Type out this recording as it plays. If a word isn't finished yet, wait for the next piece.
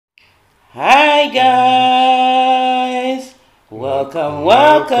Hi guys, welcome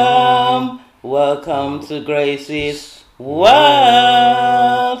to Graceys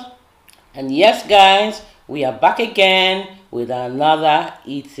World. And yes guys, we are back again with another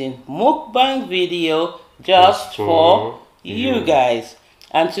eating mukbang video just for you guys.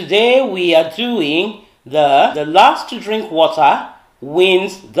 And today we are doing the last to drink water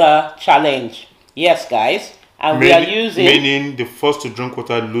wins the challenge. Yes guys, and we are using, meaning the first to drink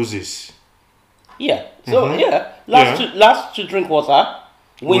water loses. Yeah. So last to drink water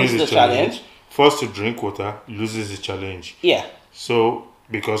wins the challenge. First to drink water loses the challenge. Yeah. So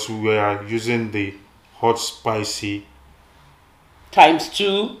because we are using the hot spicy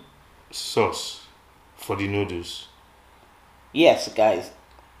 ×2 sauce for the noodles. Yes, guys.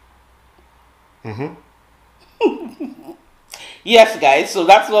 Yes, guys. So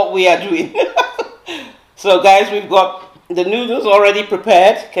that's what we are doing. So guys, we've got the noodles already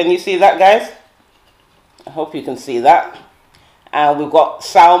prepared. Can you see that, guys? I hope you can see that. And we've got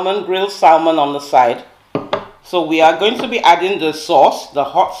salmon, grilled salmon on the side. So we are going to be adding the sauce, the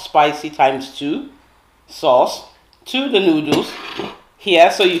hot spicy ×2 sauce, to the noodles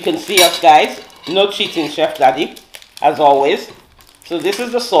here, so you can see us, guys. No cheating, Chef Daddy, as always. So this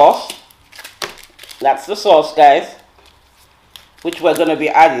is the sauce. That's the sauce, guys, which we're going to be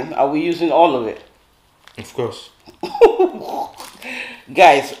adding. Are we using all of it? Of course.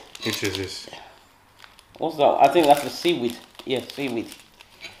 Guys. Which is this? What's that? I think that's the seaweed. Yeah, seaweed.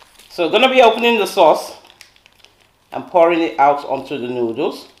 So we're going to be opening the sauce and pouring it out onto the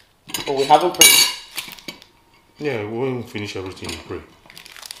noodles. But we haven't prayed. Yeah, when we finish everything, you pray.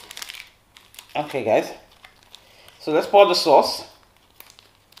 Okay, guys. So let's pour the sauce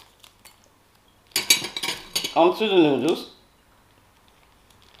onto the noodles.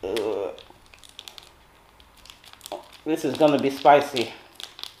 This is going to be spicy.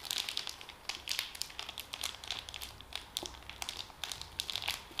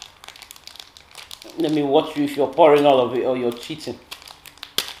 Let me watch you if you're pouring all of it or you're cheating.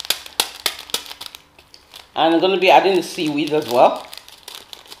 And I'm going to be adding the seaweed as well.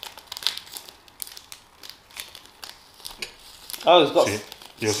 Oh, it's got... See?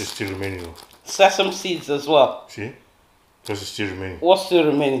 Yours is still remaining. Sesame seeds as well. See? Yours is still remaining. What's still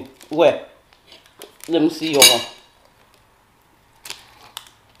remaining? Where? Let me see your one.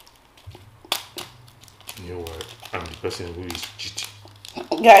 You know what? I'm the person who is cheating.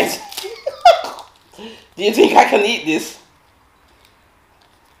 Guys, do you think I can eat this?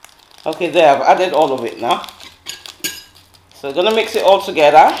 Okay, there, I've added all of it now. So I'm gonna mix it all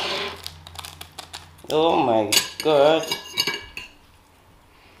together. Oh my god.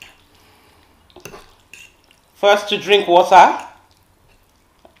 First to drink water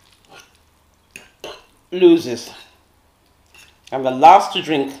loses. And the last to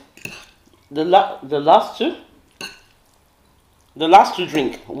drink, the last to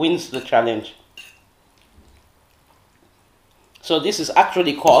drink wins the challenge. So this is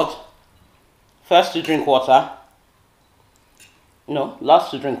actually called first to drink water. No,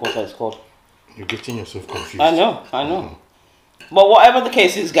 last to drink water is called. You're getting yourself confused. I know. But whatever the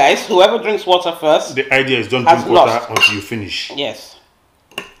case is, guys, whoever drinks water first. The idea is don't drink water until you finish. Yes.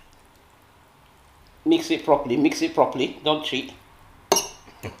 Mix it properly. Don't cheat.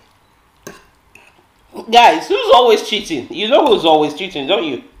 Guys, who's always cheating? You know who's always cheating, don't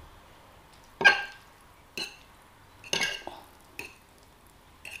you?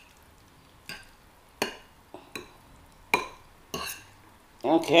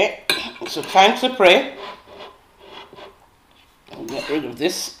 Okay, so time to pray. Get rid of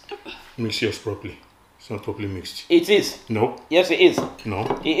this. Mix yours properly. It's not properly mixed. It is. No. Yes, it is. No.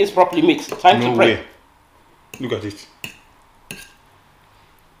 It is properly mixed. Time to pray. Way. Look at it.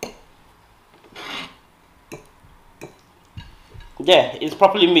 Yeah, it's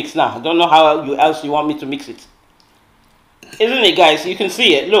properly mixed now. I don't know how else you want me to mix it. Isn't it, guys? You can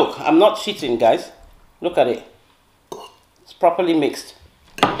see it. Look, I'm not cheating, guys. Look at it. It's properly mixed.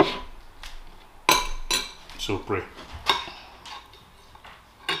 So pray.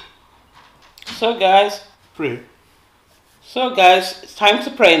 So guys, pray. So guys, it's time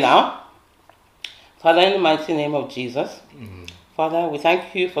to pray now. Father, in the mighty name of Jesus, Father, we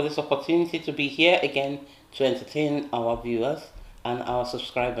thank you for this opportunity to be here again to entertain our viewers and our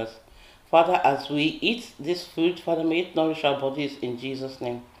subscribers. Father, as we eat this food, Father, may it nourish our bodies in Jesus'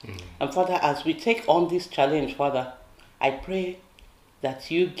 name. And Father, as we take on this challenge, Father, I pray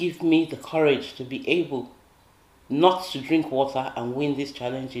that you give me the courage to be able not to drink water and win this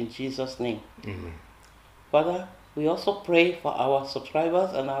challenge in Jesus' name. Father, we also pray for our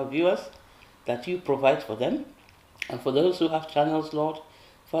subscribers and our viewers that you provide for them. And for those who have channels, Lord,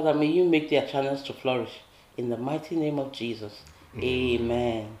 Father, may you make their channels to flourish. In the mighty name of Jesus.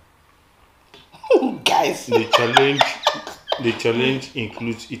 Amen. Guys. The challenge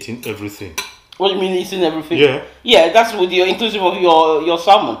includes eating everything. What do you mean eating everything? Yeah. Yeah, that's with your inclusive of your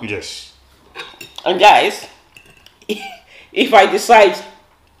salmon. Yes. And guys, if I decide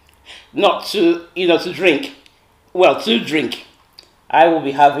not to, to drink, I will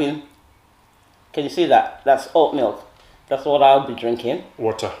be having, can you see that? That's oat milk. That's what I'll be drinking.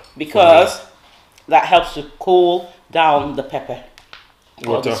 Water. Because that helps to cool down the pepper.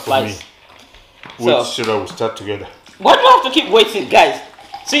 Water for me. Wait, so that we'll start together. Why do I have to keep waiting, guys?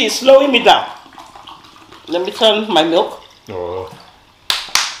 See, it's slowing me down. Let me turn my milk. Oh.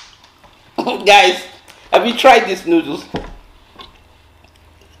 Guys, have you tried these noodles?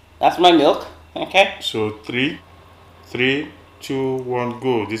 That's my milk. Okay. So 3, 2, 1,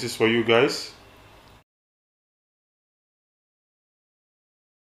 go. This is for you guys.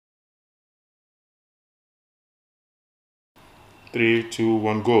 Three, 2,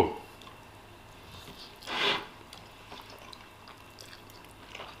 1, go.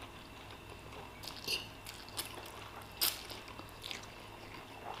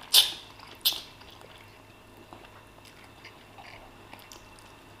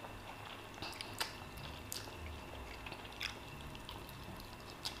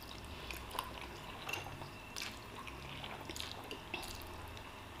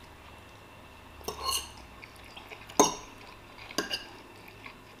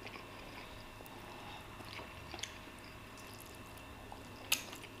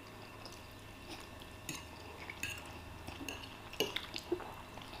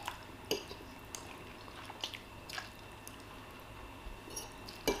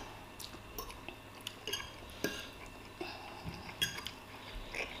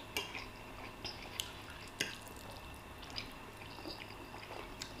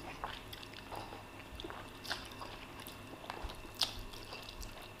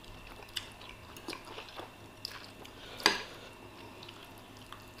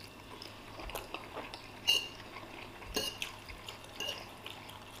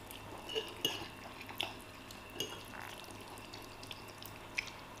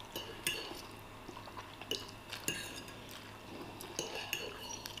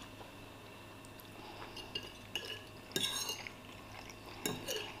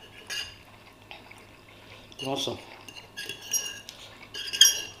 Awesome.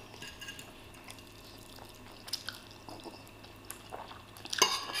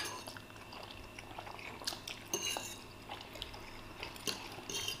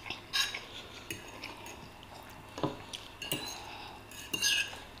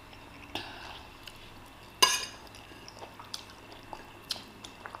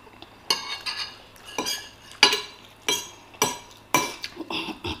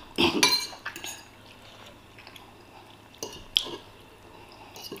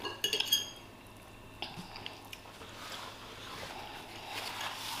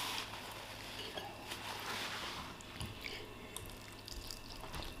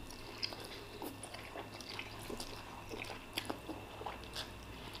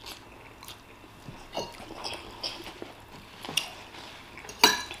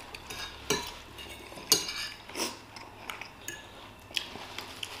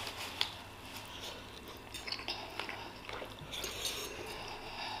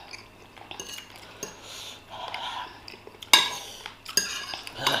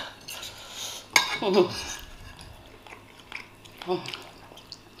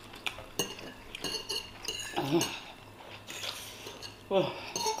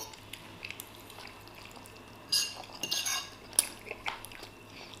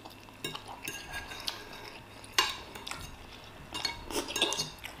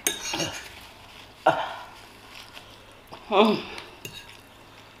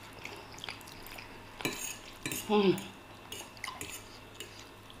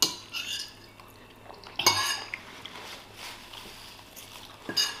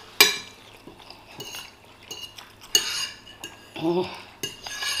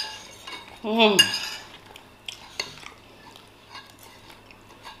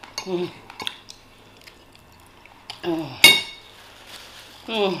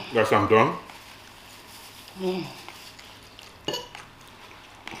 Guys, I'm done.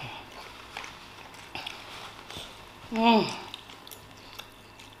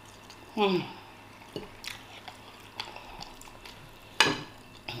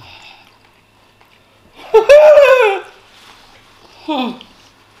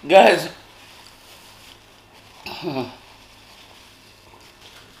 Guys,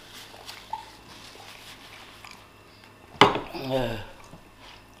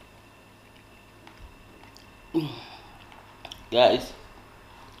 Guys,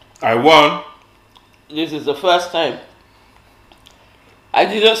 I won. this is the first time I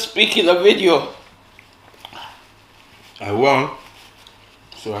didn't speak in a video. I won.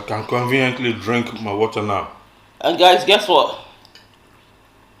 So I can conveniently drink my water now. And guys, guess what?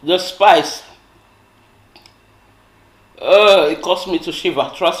 The spice. It caused me to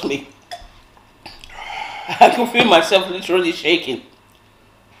shiver, trust me. I could feel myself literally shaking.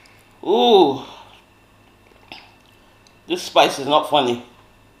 Ooh. This spice is not funny.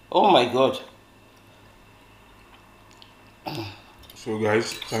 Oh my god. So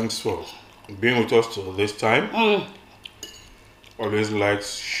guys, thanks for being with us till this time. Always like,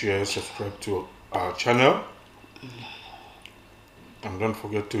 share, subscribe to our channel. And don't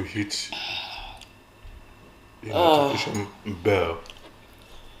forget to hit the notification bell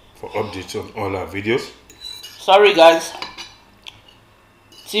for updates on all our videos. Sorry guys.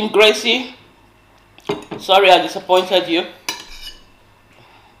 Team Gracie. Sorry I disappointed you.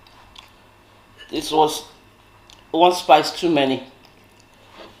 This was one spice too many.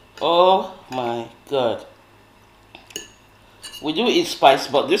 Oh my god. We do eat spice,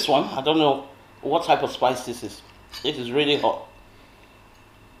 but this one, I don't know what type of spice this is. This is really hot.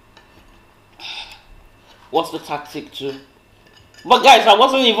 What's the tactic to... But guys, I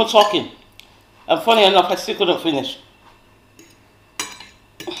wasn't even talking. And funny enough, I still couldn't finish.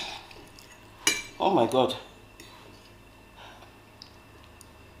 Oh my god.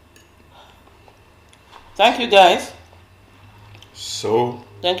 Thank you guys. So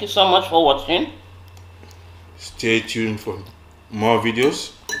Thank you so much for watching. stay tuned for more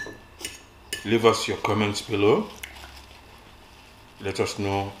videos. Leave us your comments below. Let us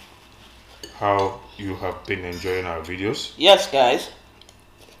know how you have been enjoying our videos. Yes guys.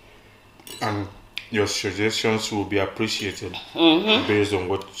 And your suggestions will be appreciated based on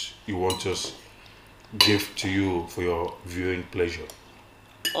what you want us give to you for your viewing pleasure.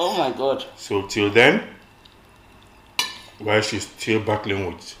 Oh my god. So till then, while she's still battling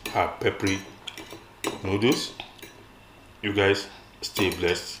with her peppery noodles, you guys stay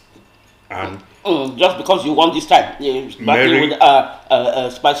blessed and just because you won this time, Merry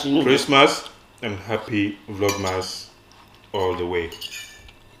with spicy noodles. Christmas and happy Vlogmas all the way.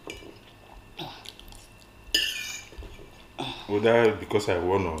 Whether because I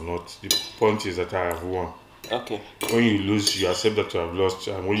won or not, the point is that I have won. Okay. When you lose, you accept that you have lost,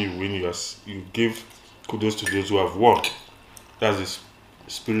 and when you win, you give kudos to those who have won. That's the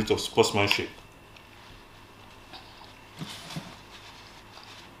spirit of sportsmanship.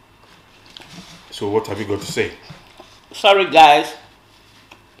 So what have you got to say? Sorry guys,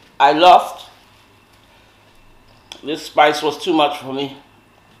 I lost. This spice was too much for me.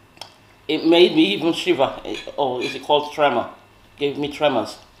 It made me even shiver. Or is it called tremor? Gave me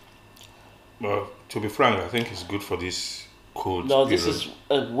tremors. Well, to be frank, I think it's good for this cold No, period. this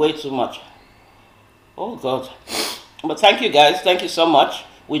is way too much. Oh god. But thank you guys, thank you so much.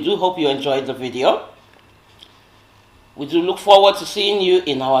 We do hope you enjoyed the video. We do look forward to seeing you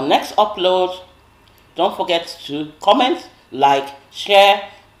in our next upload. Don't forget to comment, like, share,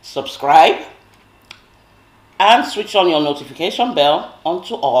 subscribe, and switch on your notification bell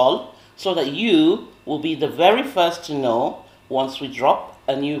onto all so that you will be the very first to know once we drop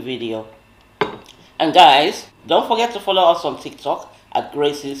a new video. And guys, don't forget to follow us on TikTok at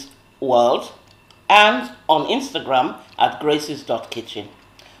Graceys World and on Instagram at graceys.kitchen.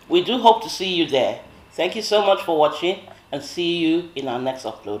 We do hope to see you there. Thank you so much for watching and see you in our next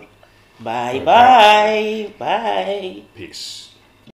upload. Bye bye. Bye. Peace.